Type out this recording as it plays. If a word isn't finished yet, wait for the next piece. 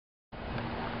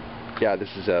Yeah,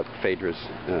 this is a Phaedra's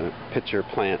pitcher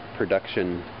plant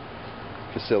production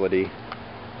facility.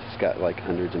 It's got like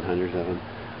hundreds and hundreds of them.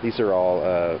 These are all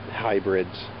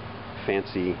hybrids,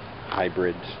 fancy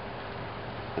hybrids,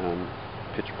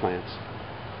 pitcher plants.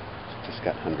 It's just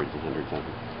got hundreds and hundreds of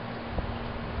them.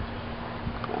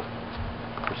 Wow.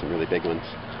 There's some really big ones.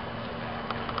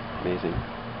 Amazing.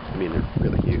 I mean, they're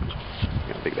really huge.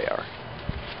 Look how big they are.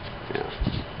 Yeah.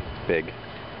 Big.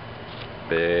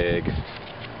 Big.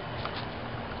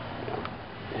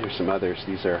 Here's some others.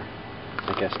 These are,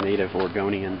 I guess, native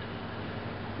Oregonian,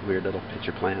 weird little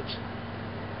pitcher plants.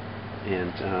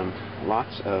 And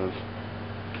lots of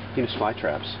Venus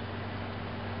flytraps.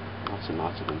 Lots and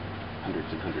lots of them. Hundreds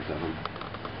and hundreds of them.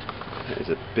 That is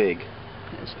a big,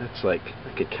 that's like,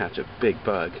 I could catch a big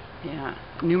bug. Yeah,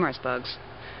 numerous bugs.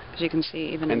 As you can see,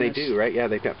 even and in they do, right? Yeah,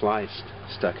 they've got flies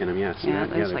stuck in them. Yeah, yeah,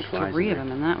 there's like flies 3 of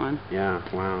them in that one. Yeah,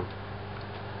 wow.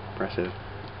 Impressive.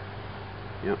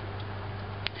 Yep.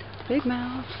 Big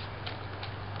mouth.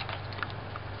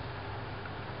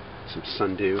 Some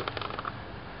sundew.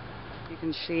 You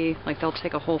can see, like, they'll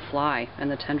take a whole fly and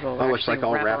the tendril will it's like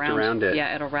all wrap wrapped around it.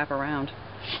 Yeah, it'll wrap around.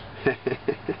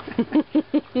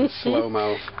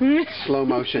 Slow-mo. Slow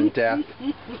motion death.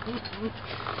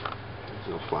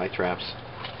 Little fly traps.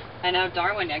 I know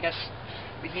Darwin, I guess,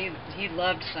 he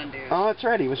loved sundews. Oh, that's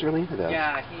right. He was really into those.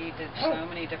 Yeah, he did so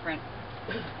many different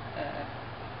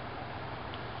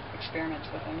experiments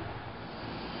with them.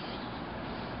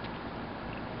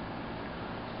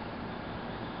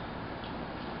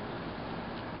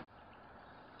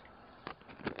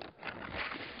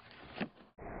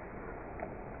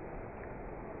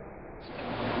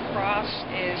 Cross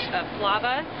is a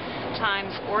flava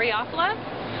times Oreophila.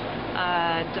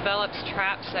 Develops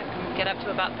traps that can get up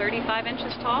to about 35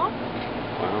 inches tall.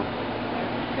 Wow.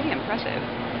 Pretty impressive.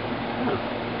 Huh.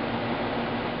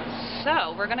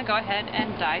 So we're going to go ahead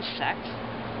and dissect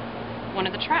one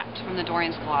of the traps from the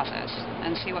Dorian's colossus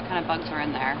and see what kind of bugs are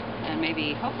in there and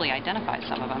maybe hopefully identify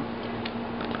some of them.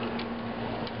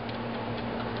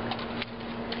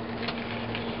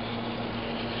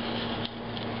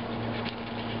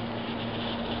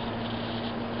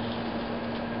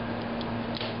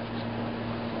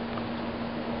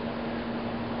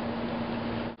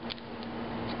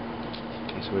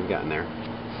 So we've gotten there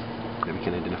that we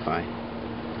can identify.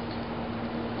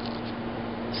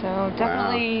 So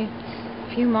definitely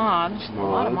a few moths, a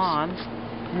lot of moths.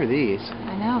 What are these?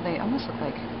 I know, they almost look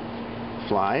like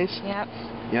flies. Yep.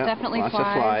 Yep. Definitely lots flies.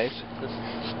 of flies. This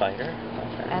spider.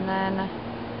 And then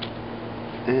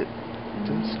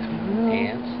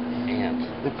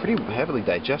Ants. They're pretty heavily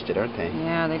digested, aren't they?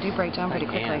 yeah, they do break down pretty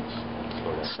quickly. Ants,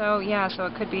 sort of. So yeah, so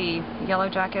it could be yellow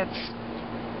jackets.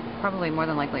 Probably more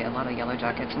than likely a lot of yellow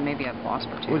jackets and maybe a wasp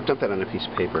or 2. We'll dump that on a piece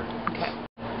of paper. Okay.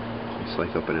 Let's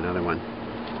like open another one.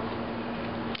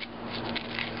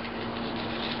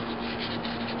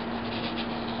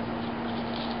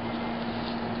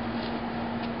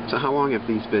 So how long have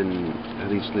these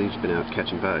leaves been out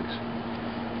catching bugs?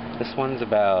 This one's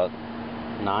about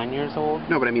 9 years old.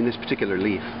 No, but I mean this particular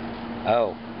leaf.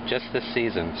 Oh, just this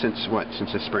season. Since what?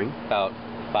 Since the spring? About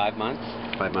 5 months.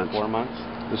 5 months. 4 months.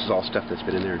 This is all stuff that's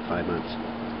been in there in 5 months.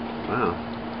 Wow.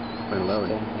 Quite a load.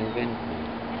 Still moving.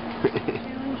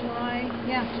 June, July,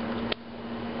 yeah.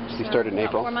 So you started in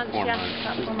April? 4 months, 4 yeah. months.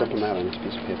 About Just 4 dump them months. out on this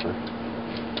piece of paper.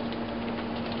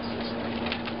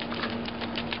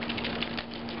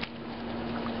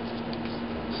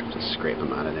 Just scrape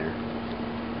them out of there.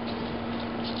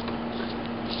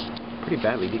 Pretty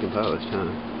badly decomposed, huh?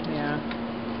 Yeah.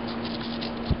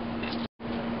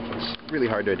 It's really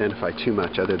hard to identify too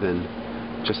much other than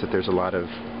just that there's a lot of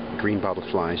green bottle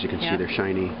flies. You can see they're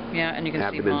shiny Yeah, and you can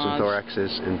abdomens see moths.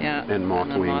 and thoraxes and moth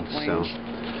and wings. So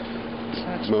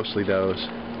it's mostly those.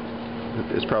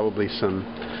 There's probably some,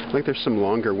 like there's some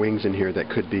longer wings in here that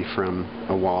could be from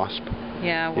a wasp.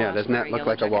 yeah, Yeah, doesn't that look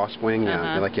like a wasp wing? Yeah,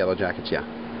 they're like yellow jackets. Yeah,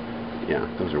 yeah,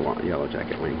 those are yellow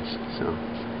jacket wings. So,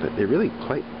 but they're really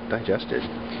quite digested.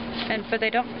 But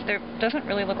there doesn't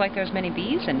really look like there's many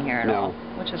bees in here at all,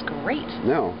 which is great.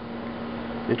 No,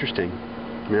 interesting.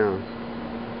 Yeah,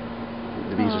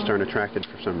 the bees are starting attracted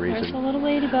for some reason. There's a little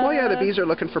ladybug. Well, yeah, the bees are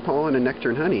looking for pollen and nectar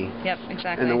and honey. Yep,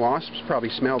 exactly. And the wasps probably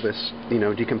smell this,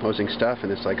 decomposing stuff,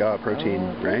 and it's like, oh, protein,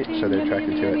 right? So they're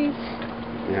attracted to it.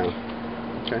 Yeah.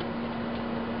 Okay.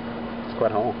 It's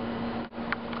quite a hole.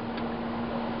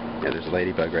 Yeah, there's a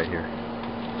ladybug right here.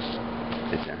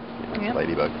 Right there. Yeah, that's a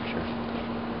ladybug for sure.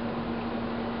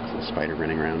 There's a spider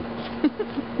running around.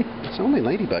 It's the only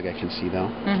ladybug I can see, though.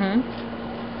 Mm-hmm.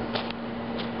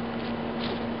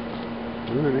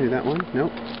 Maybe that one?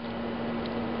 Nope.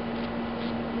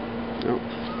 Nope.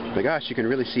 But gosh, you can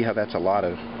really see how that's a lot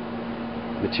of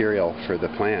material for the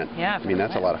plant. Yeah, I mean,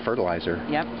 that's a lot of fertilizer.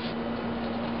 Yep.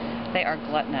 They are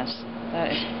gluttonous.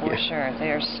 That is for Yeah. sure.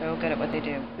 They are so good at what they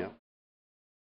do. Yep.